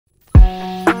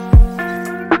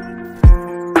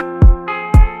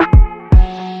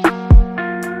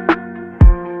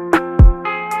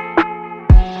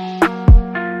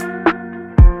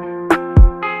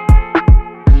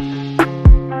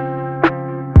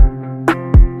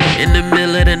In the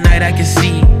middle of the night I can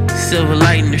see silver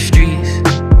light in the streets.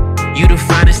 You the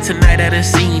finest tonight I done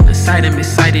seen. The sight I'm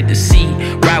excited to see.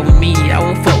 Ride with me, I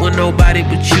won't fuck with nobody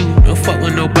but you. Don't fuck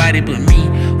with nobody but me.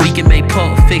 We can make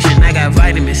Pulp Fiction, I got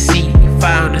vitamin C.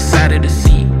 Fire on the side of the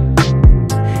sea.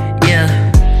 Yeah,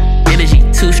 energy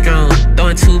too strong.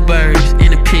 Throwing two birds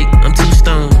in a pic, I'm too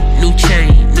stoned. New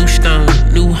chain, new stone,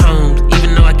 new homes.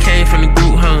 Even though I came from the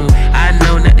group home, I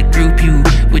know not to group you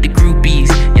with the groupies.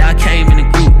 Y'all came in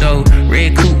a group though.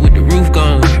 Red coupe with the roof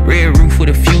gone. Red roof with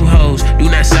a few hoes. Do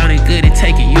not sound good at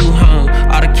taking you home.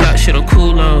 All the couch shit I'm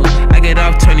cool on. I get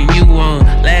off turning you on.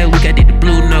 Last week I did the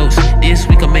blue notes. This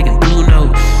week I'm making blue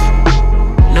notes.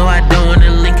 No, I don't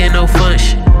wanna link in no fun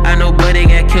shit. I know buddy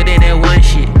got killed at that one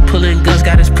shit. Pulling guns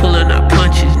got us pulling our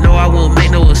punches. No, I won't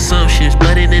make no assumptions.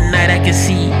 But in the night I can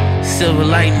see silver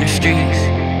light in the streets.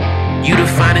 You the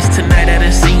finest tonight I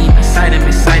done seen. The sight I'm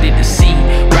excited to see.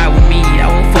 Ride with me, I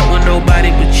won't fuck with nobody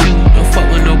but you. Don't fuck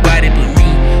with nobody but me.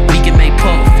 We can make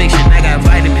Pulp Fiction, I got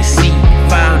vitamin C.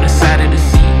 Fire on the side of the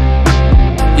sea.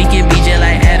 We can be just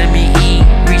like Adam and Eve,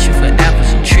 reaching for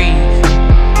apples and trees.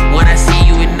 When I see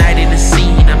you igniting the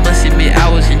scene, I must admit I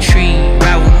was intrigued.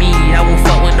 Ride with me, I won't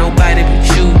fuck with nobody but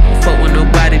you. Don't fuck with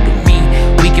nobody but me.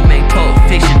 We can make Pulp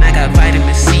Fiction, I got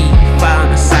vitamin C. Fire on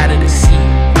the side of the sea.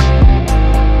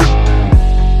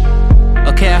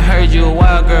 Okay, I heard you a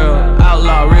wild girl,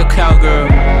 outlaw, real cowgirl.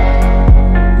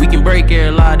 We can break every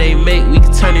law they make, we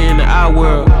can turn it into our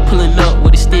world. Pulling up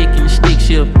with a stick and a stick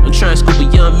shift. I'm trying to scoop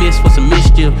a young miss for some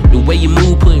mischief. The way you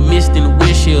move, putting mist in the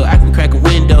windshield. I can crack a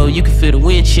window, you can feel the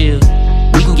wind chill.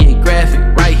 We can get graphic,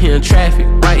 right here in traffic,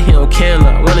 right here on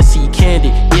camera. Wanna see you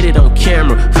candid, get it on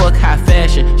camera. Fuck high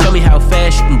fashion, show me how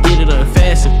fast you can get it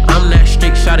unfastened. I'm not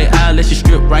strict, shout it out, let you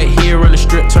strip right here on the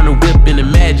strip. Turn the whip into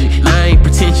magic. Now I ain't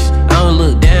pretentious, I don't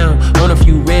look down. On a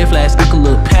few red flags, I can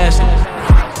look past them.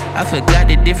 I forgot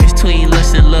the difference between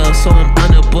lust and love, so I'm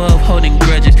unabove holding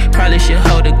grudges. Probably should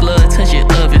hold a glove, touching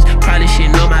ovens. Probably should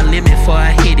know my limit before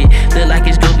I hit it. Look like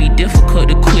it's gonna be difficult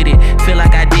to quit it. Feel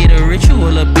like I did a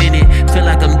ritual up in it. Feel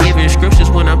like I'm giving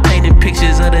scriptures when I'm painting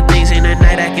pictures of the things in the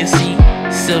night I can see.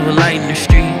 Silver light in the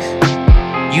streets.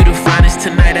 You the finest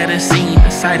tonight I done seen. The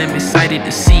sight I'm excited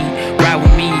to see. Ride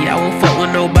with me, I won't fuck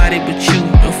with nobody but you.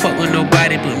 Don't fuck with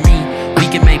nobody but me. We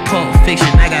can make Pulp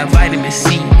Fiction, I got vitamin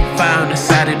C. Fire on the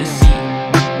side of the sea.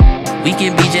 We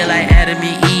can be just like Adam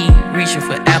and Eve, reaching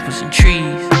for apples and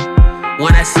trees.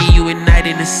 When I see you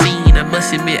igniting the scene, I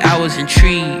must admit I was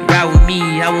intrigued. Ride with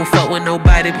me, I won't fuck with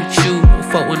nobody but you. Don't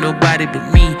fuck with nobody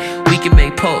but me. We can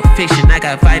make Pulp Fiction, I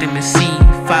got vitamin C.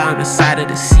 Fire on the side of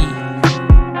the sea.